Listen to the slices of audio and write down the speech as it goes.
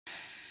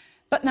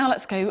But now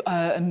let's go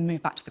and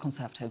move back to the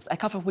Conservatives. A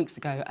couple of weeks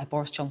ago,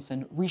 Boris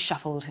Johnson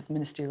reshuffled his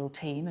ministerial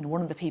team, and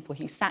one of the people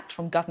he sacked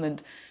from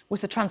government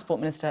was the Transport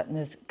Minister,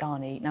 Nusrat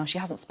Ghani. Now, she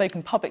hasn't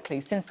spoken publicly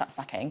since that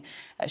sacking.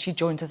 She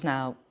joined us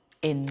now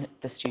in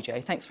the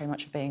studio. Thanks very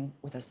much for being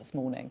with us this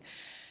morning.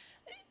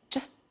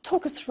 Just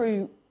talk us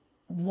through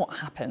what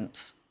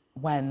happened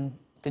when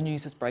the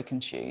news was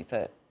broken to you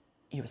that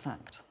you were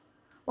sacked.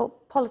 Well,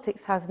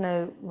 politics has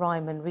no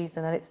rhyme and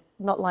reason, and it's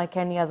not like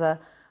any other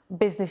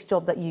business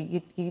job that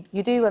you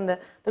do, and the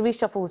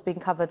reshuffle was being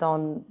covered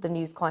on the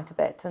news quite a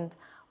bit. And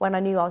when I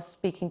knew I was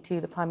speaking to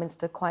the Prime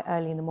Minister quite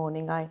early in the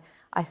morning, I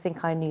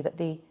think I knew that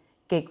the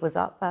gig was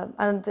up,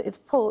 and it's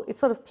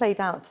sort of played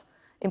out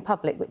in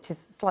public, which is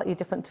slightly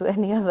different to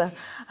any other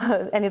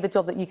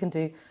job that you can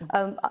do.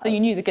 So you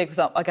knew the gig was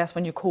up, I guess,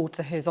 when you called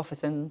to his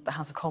office in the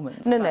House of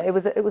Commons? No, it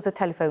was a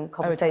telephone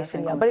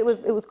conversation, but it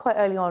was quite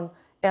early on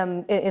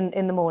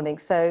in the morning,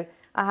 so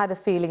I had a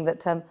feeling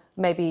that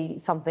maybe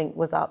something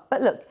was up.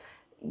 But look,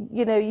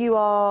 you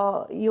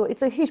know,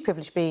 it's a huge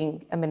privilege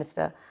being a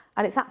minister,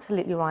 and it's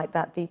absolutely right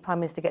that the Prime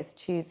Minister gets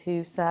to choose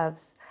who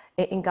serves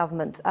in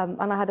government.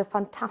 And I had a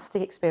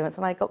fantastic experience,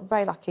 and I got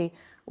very lucky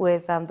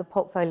with the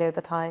portfolio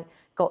that I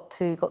got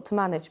to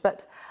manage.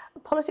 But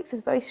politics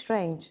is very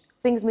strange.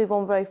 Things move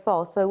on very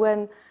fast. So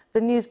when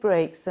the news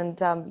breaks and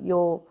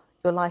your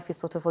life is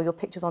sort of, or your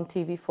picture's on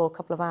TV for a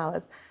couple of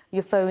hours,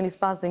 your phone is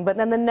buzzing, but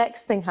then the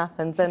next thing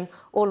happens, and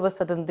all of a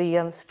sudden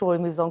the story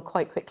moves on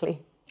quite quickly.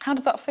 How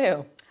does that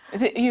feel?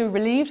 Are you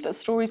relieved that the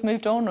story's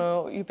moved on,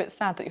 or are you a bit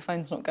sad that your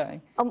phone's not going?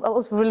 I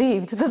was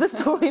relieved that the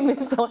story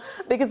moved on,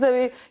 because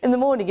in the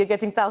morning you're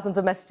getting thousands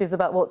of messages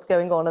about what's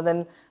going on, and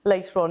then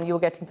later on you're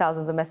getting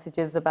thousands of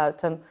messages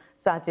about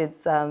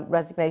Sajid's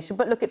resignation.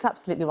 But look, it's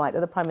absolutely right that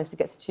the Prime Minister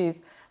gets to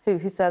choose who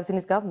serves in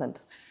his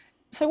government.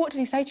 So what did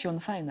he say to you on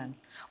the phone then?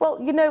 Well,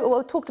 you know,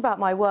 I talked about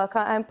my work.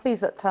 I am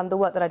pleased that the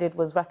work that I did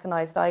was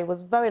recognised. I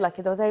was very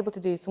lucky that I was able to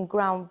do some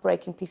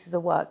groundbreaking pieces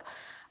of work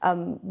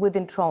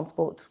within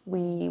transport.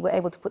 We were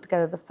able to put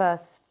together the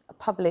first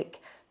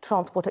public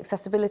transport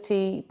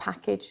accessibility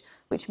package,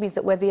 which means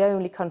that we're the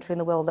only country in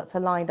the world that's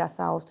aligned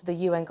ourselves to the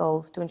UN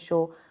goals to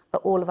ensure that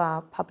all of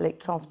our public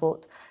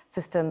transport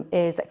system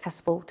is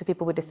accessible to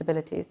people with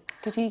disabilities.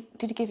 Did he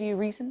give you a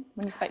reason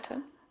when you spoke to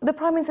him? The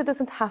Prime Minister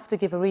doesn't have to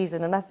give a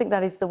reason, and I think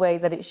that is the way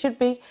that it should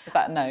be. Is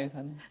that no,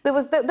 then? There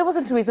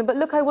wasn't a reason, but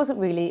look, I wasn't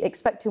really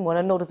expecting one,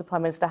 and nor does the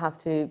Prime Minister have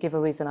to give a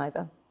reason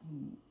either.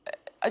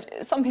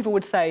 Some people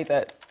would say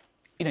that,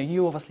 you know,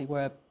 you obviously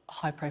were a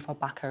high-profile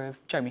backer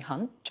of Jeremy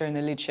Hunt during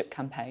the leadership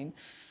campaign.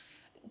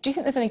 Do you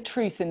think there's any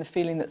truth in the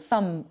feeling that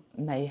some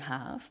may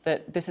have,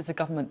 that this is a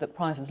government that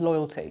prizes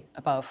loyalty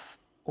above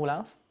all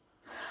else?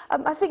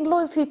 I think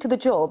loyalty to the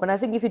job, and I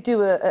think if you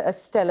do a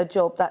stellar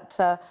job, that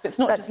it's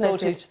not just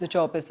loyalty to the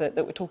job, is it,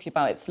 that we're talking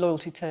about? It's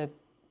loyalty to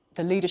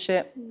the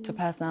leadership, to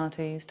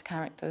personalities, to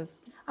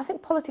characters. I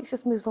think politics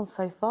just moves on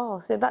so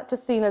fast. So that's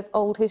just seen as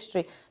old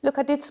history. Look,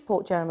 I did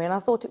support Jeremy, and I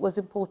thought it was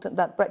important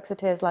that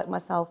Brexiteers like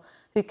myself,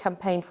 who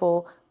campaigned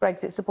for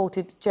Brexit,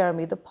 supported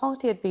Jeremy. The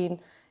party had been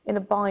in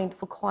a bind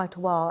for quite a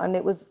while, and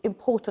it was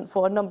important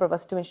for a number of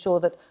us to ensure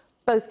that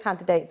both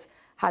candidates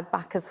had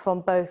backers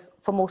from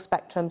all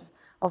spectrums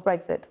of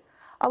Brexit.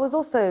 I was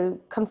also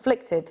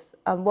conflicted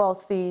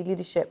whilst the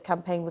leadership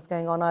campaign was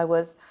going on. I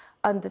was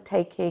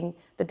undertaking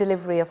the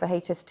delivery of a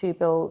HS2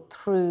 bill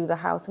through the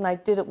House, and I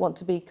didn't want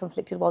to be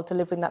conflicted while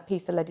delivering that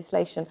piece of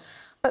legislation.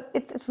 But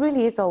it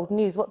really is old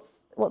news.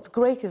 What's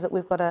great is that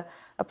we've got a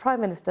Prime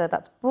Minister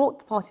that's brought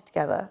the party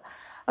together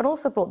and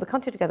also brought the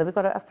country together. We've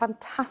got a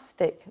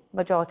fantastic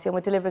majority, and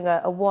we're delivering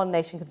a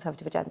one-nation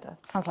Conservative agenda.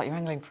 Sounds like you're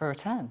angling for a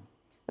return.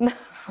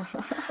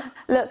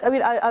 Look, I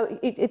mean,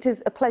 it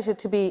is a pleasure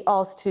to be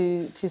asked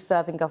to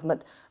serve in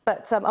government,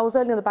 but I was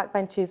only on the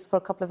backbenches for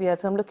a couple of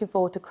years, and I'm looking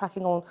forward to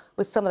cracking on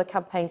with some of the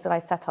campaigns that I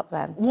set up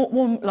then.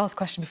 One last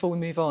question before we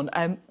move on.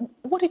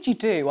 What did you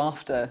do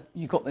after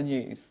you got the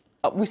news?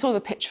 We saw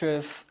the picture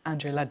of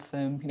Andrea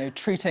Leadsom, you know,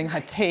 treating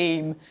her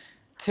team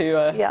to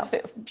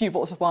a few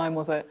bottles of wine,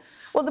 was it?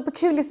 Well, the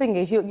peculiar thing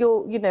is, you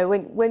know,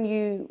 when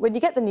you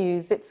get the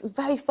news, it's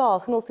very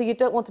fast, and also you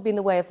don't want to be in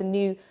the way of the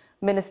new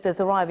ministers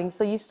arriving,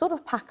 so you sort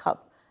of pack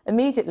up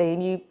immediately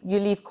and you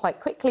leave quite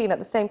quickly, and at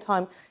the same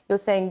time you're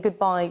saying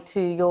goodbye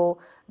to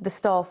the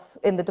staff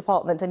in the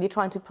department, and you're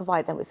trying to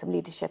provide them with some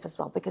leadership as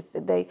well, because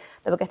they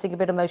were getting a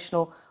bit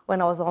emotional when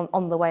I was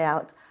on the way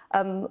out.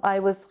 I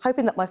was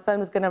hoping that my phone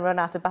was going to run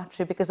out of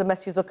battery because the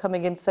messages were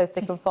coming in so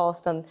thick and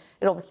fast, and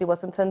it obviously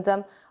wasn't.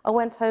 And I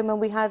went home and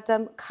we had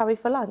curry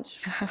for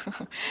lunch.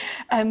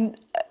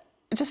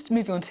 Just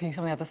moving on to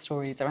some of the other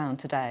stories around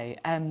today.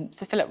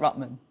 Sir Philip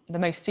Ruttman, the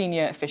most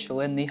senior official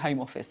in the Home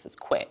Office, has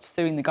quit,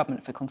 suing the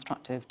government for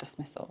constructive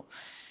dismissal.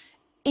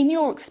 In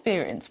your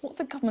experience, what's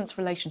the government's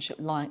relationship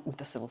like with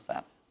the civil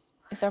service?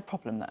 Is there a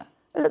problem there?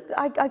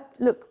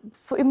 Look,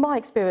 in my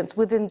experience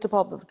within the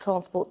Department of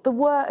Transport, there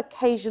were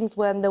occasions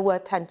when there were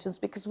tensions,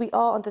 because we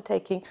are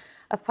undertaking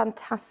a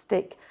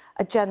fantastic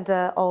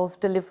agenda of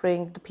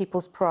delivering the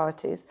people's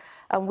priorities.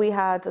 And we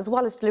had, as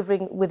well as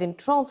delivering within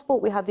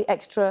transport, we had the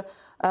extra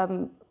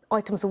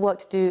items of work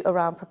to do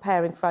around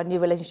preparing for our new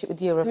relationship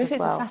with Europe So if as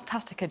it's well. a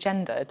fantastic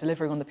agenda,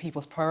 delivering on the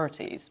people's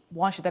priorities,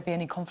 why should there be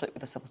any conflict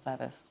with the civil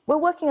service? We're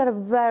working at a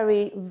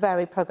very,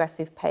 very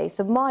progressive pace.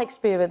 And my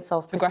experience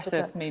of...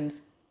 Progressive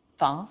means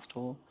fast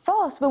or...?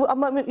 Fast.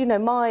 But, you know,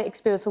 my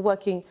experience of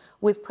working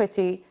with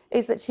Priti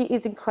is that she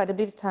is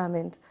incredibly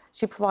determined.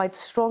 She provides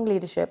strong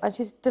leadership and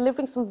she's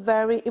delivering some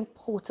very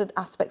important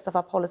aspects of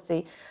our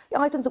policy,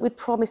 items that we'd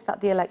promised at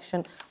the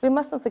election. We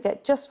mustn't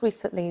forget just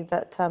recently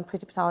that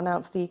Priti Patel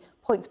announced the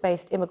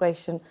points-based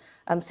immigration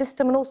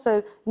system and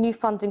also new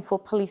funding for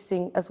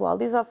policing as well.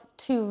 These are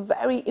two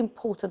very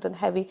important and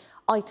heavy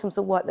items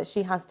of work that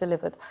she has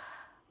delivered.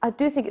 I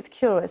do think it's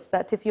curious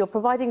that if you're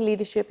providing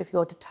leadership, if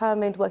you're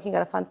determined, working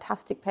at a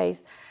fantastic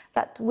pace,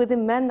 that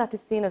within men that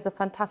is seen as a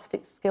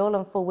fantastic skill,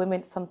 and for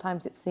women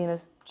sometimes it's seen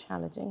as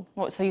challenging.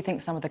 What, so you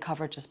think some of the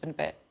coverage has been a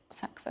bit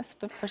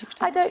sexist of Priti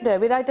Patel? I don't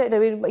know. I don't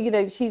know. You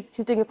know, she's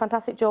doing a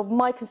fantastic job.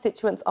 My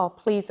constituents are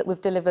pleased that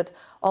we've delivered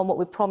on what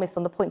we promised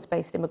on the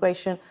points-based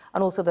immigration,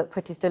 and also that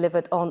Priti's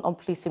delivered on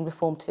policing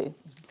reform too.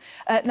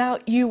 Now,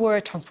 you were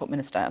a Transport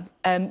Minister.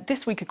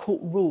 This week, a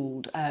court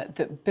ruled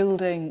that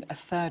building a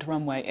third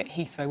runway at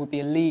Heathrow would be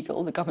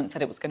illegal. The government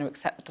said it was going to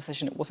accept the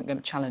decision, it wasn't going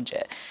to challenge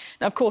it.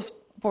 Now, of course,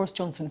 Boris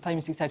Johnson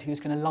famously said he was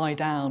going to lie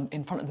down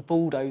in front of the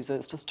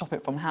bulldozers to stop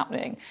it from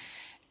happening.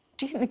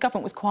 Do you think the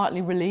government was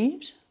quietly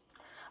relieved?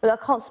 Well,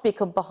 I can't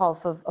speak on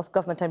behalf of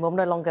government anymore. I'm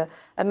no longer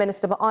a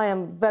minister, but I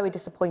am very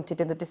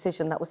disappointed in the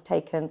decision that was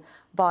taken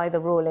by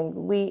the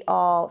ruling. We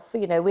are,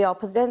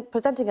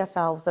 presenting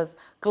ourselves as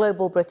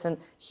global Britain.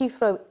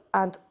 Heathrow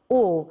and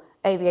all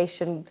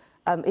aviation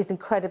is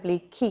incredibly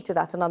key to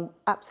that, and I'm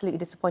absolutely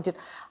disappointed.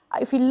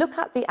 If you look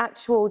at the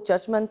actual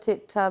judgment,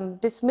 it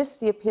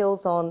dismissed the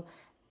appeals on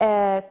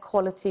air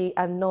quality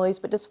and noise,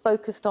 but just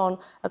focused on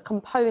a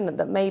component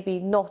that maybe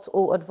not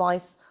all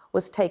advice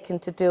was taken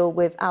to deal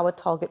with our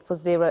target for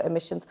zero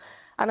emissions.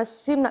 And I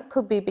assume that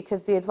could be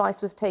because the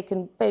advice was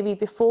taken maybe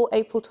before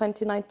April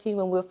 2019,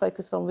 when we were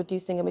focused on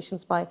reducing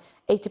emissions by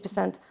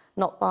 80%,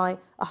 not by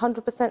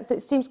 100%. So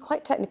it seems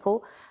quite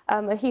technical.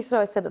 Heathrow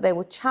has said that they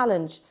will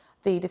challenge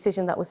the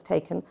decision that was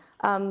taken,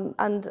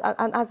 and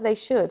as they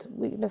should.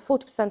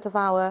 40% of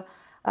our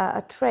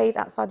trade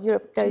outside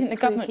Europe goes through Heathrow. Do you think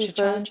the government should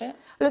challenge it?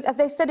 Look,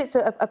 they said it's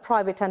a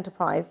private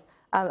enterprise,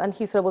 and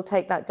Heathrow will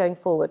take that going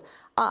forward.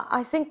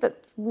 I think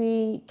that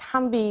we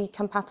can be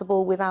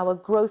compatible with our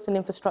growth and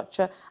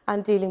infrastructure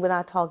and dealing with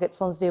our targets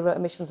on zero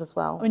emissions as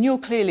well. I mean, you're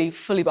clearly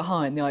fully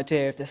behind the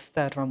idea of this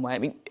third runway. I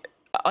mean,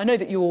 I know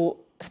that your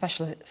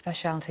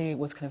speciality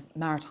was kind of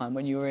maritime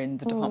when you were in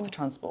the Department for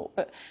Transport,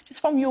 but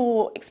just from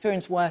your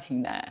experience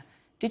working there,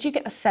 did you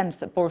get the sense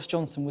that Boris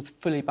Johnson was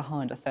fully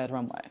behind a third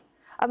runway?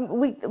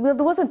 Well,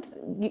 there wasn't...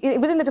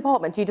 Within the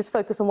department, you just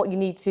focus on what you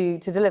need to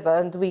deliver,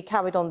 and we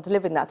carried on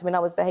delivering that. I mean, I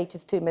was the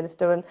HS2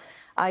 minister, and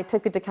I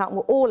took into account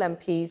what all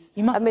MPs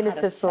and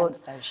ministers thought.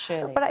 Though,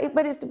 surely.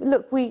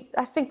 Look,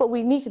 I think what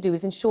we need to do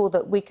is ensure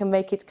that we can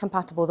make it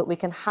compatible, that we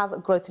can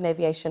have growth in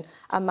aviation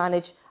and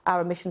manage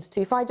our emissions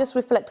too. If I just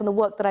reflect on the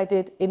work that I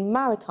did in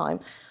maritime,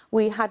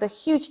 we had a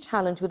huge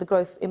challenge with the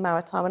growth in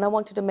maritime, and I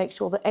wanted to make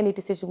sure that any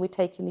decision we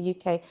take in the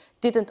UK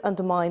didn't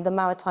undermine the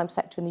maritime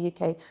sector in the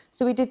UK.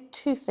 So we did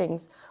two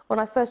things. When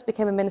I first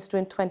became a minister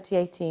in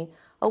 2018,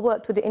 I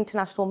worked with the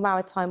International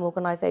Maritime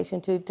Organization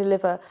to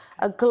deliver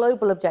a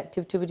global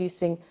objective to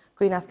reducing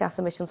greenhouse gas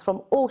emissions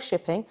from all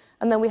shipping,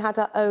 and then we had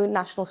our own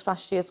national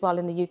strategy as well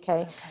in the UK.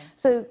 Okay.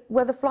 So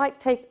whether flights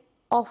take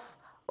off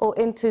or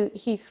into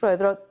Heathrow,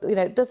 there are,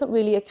 it doesn't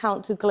really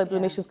account to global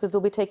emissions because they'll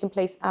be taking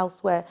place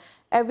elsewhere.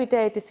 Every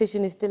day a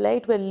decision is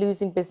delayed, we're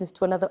losing business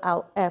to another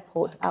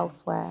airport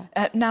elsewhere.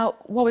 Now,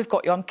 while we've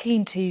got you, I'm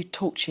keen to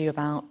talk to you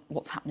about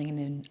what's happening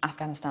in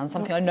Afghanistan,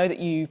 something I know that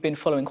you've been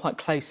following quite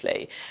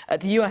closely.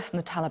 The US and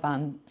the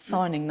Taliban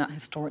signing that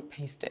historic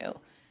peace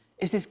deal.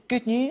 Is this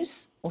good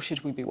news, or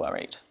should we be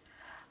worried?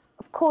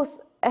 Of course,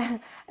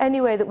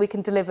 any way that we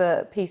can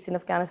deliver peace in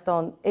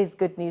Afghanistan is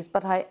good news,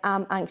 but I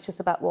am anxious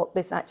about what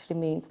this actually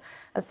means.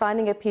 And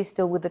signing a peace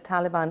deal with the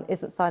Taliban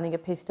isn't signing a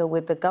peace deal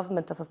with the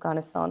government of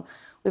Afghanistan.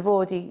 We've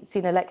already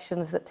seen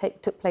elections that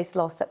took place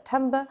last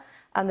September,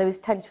 and there is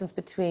tensions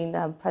between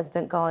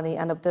President Ghani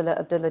and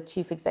Abdullah,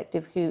 chief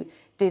executive, who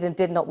did and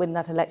did not win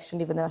that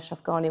election, even though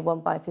Ashraf Ghani won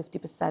by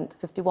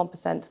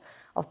 51%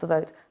 of the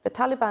vote. The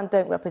Taliban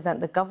don't represent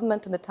the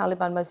government, and the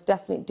Taliban most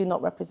definitely do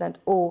not represent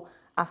all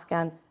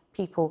Afghan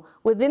people.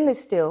 Within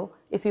this deal,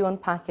 if you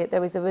unpack it,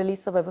 there is a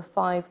release of over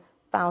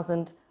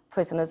 5,000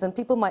 prisoners. And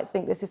people might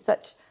think this is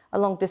such a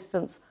long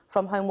distance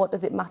from home, what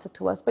does it matter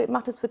to us? But it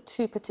matters for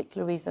two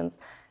particular reasons.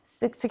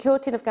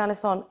 Security in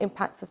Afghanistan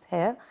impacts us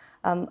here.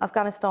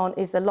 Afghanistan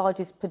is the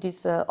largest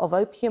producer of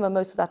opium, and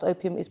most of that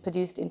opium is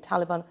produced in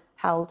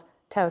Taliban-held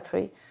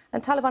territory.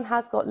 And Taliban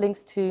has got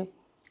links to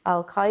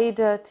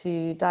Al-Qaeda,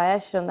 to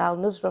Daesh and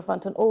Al-Nusra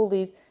Front, and all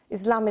these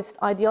Islamist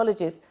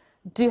ideologies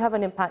do have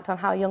an impact on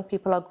how young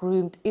people are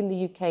groomed in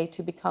the UK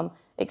to become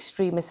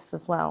extremists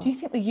as well. Do you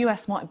think the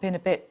US might have been a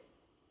bit,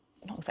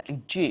 not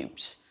exactly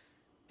duped,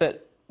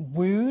 but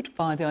wooed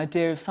by the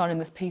idea of signing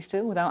this peace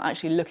deal without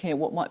actually looking at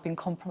what might have been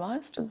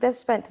compromised? They've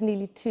spent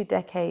nearly 2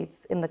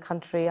 decades in the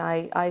country.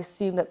 I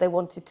assume that they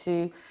wanted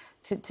to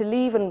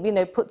leave and, you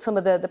know, put some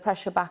of the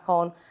pressure back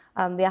on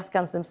the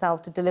Afghans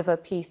themselves to deliver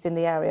peace in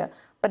the area.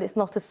 But it's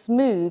not as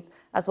smooth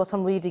as what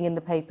I'm reading in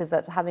the papers,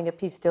 that having a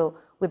peace deal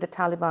with the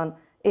Taliban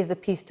is a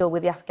peace deal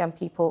with the Afghan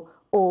people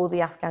or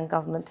the Afghan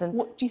government. And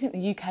what do you think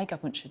the UK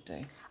government should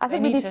do? I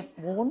think we need to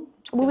warn?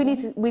 Well,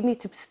 we need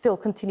to still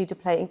continue to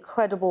pay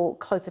incredible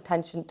close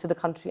attention to the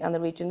country and the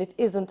region. It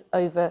isn't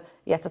over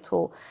yet at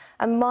all.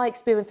 And my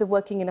experience of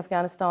working in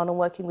Afghanistan and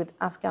working with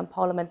Afghan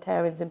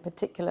parliamentarians in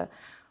particular,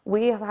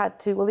 we have had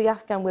to, well, the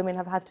Afghan women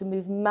have had to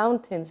move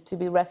mountains to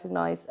be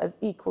recognised as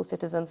equal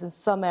citizens in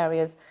some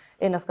areas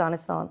in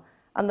Afghanistan.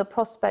 And the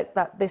prospect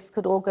that this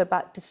could all go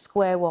back to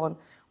square one,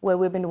 where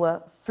women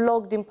were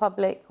flogged in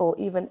public or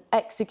even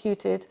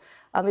executed,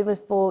 even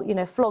for, you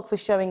know, flogged for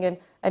showing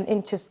an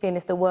inch of skin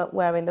if they weren't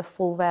wearing the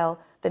full veil,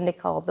 the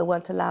niqab. They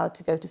weren't allowed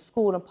to go to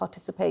school and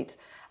participate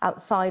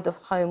outside of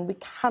home. We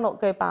cannot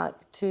go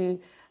back to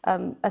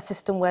a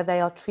system where they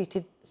are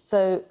treated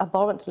so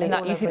abhorrently. And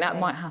that, you think that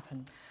might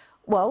happen?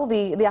 Well,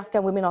 the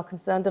Afghan women are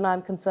concerned, and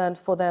I'm concerned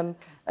for them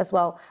as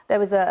well. There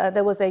was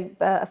an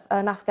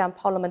Afghan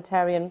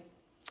parliamentarian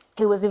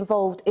who was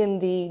involved in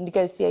the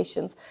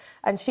negotiations,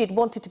 and she had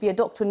wanted to be a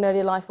doctor in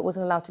early life but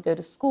wasn't allowed to go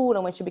to school.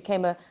 And when she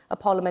became a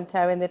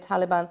parliamentarian, the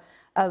Taliban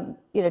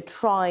you know,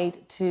 tried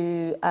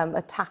to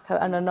attack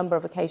her on a number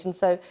of occasions.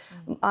 So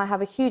I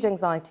have a huge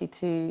anxiety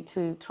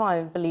to try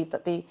and believe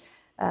that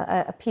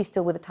a peace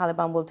deal with the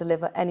Taliban will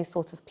deliver any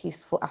sort of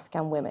peace for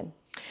Afghan women.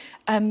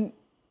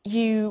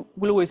 You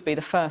will always be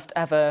the first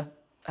ever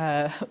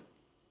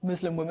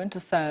Muslim woman to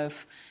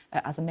serve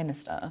as a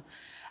minister.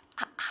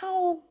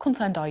 How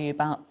concerned are you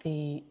about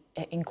the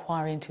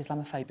inquiry into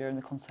Islamophobia in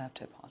the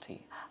Conservative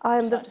Party?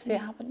 Would you like to see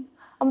it happen?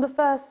 I'm the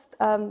first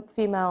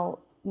female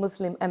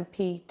Muslim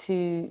MP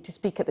to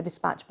speak at the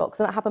dispatch box,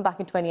 and that happened back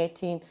in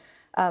 2018,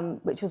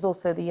 which was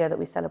also the year that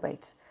we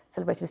celebrated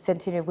the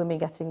centenary of women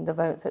getting the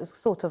vote. So it was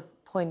sort of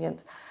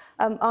poignant.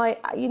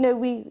 You know,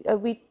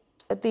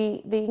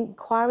 the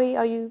inquiry.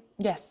 Are you?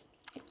 Yes.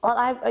 Well,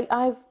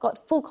 I've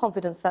got full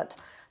confidence that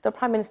the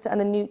Prime Minister and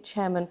the new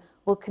chairman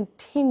will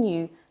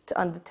continue to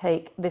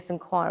undertake this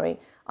inquiry.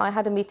 I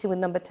had a meeting with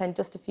Number 10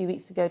 just a few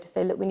weeks ago to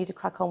say, look, we need to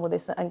crack on with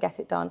this and get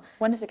it done.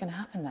 When is it going to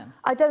happen then?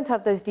 I don't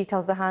have those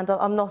details at hand.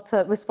 I'm not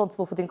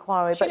responsible for the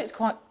inquiry. But it's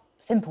quite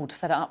simple to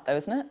set it up, though,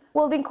 isn't it?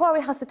 Well, the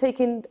inquiry has to take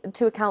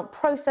into account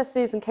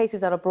processes and cases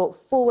that are brought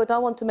forward. I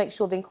want to make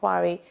sure the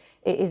inquiry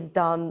is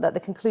done, that the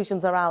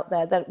conclusions are out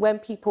there, that when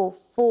people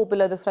fall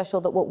below the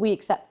threshold that what we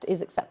accept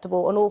is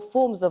acceptable, and all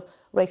forms of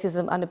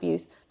racism and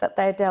abuse, that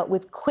they're dealt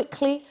with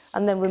quickly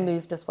and then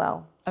removed as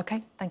well.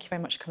 OK, thank you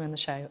very much for coming on the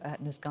show,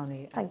 Nusrat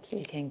Ghani,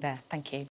 speaking there. Thank you.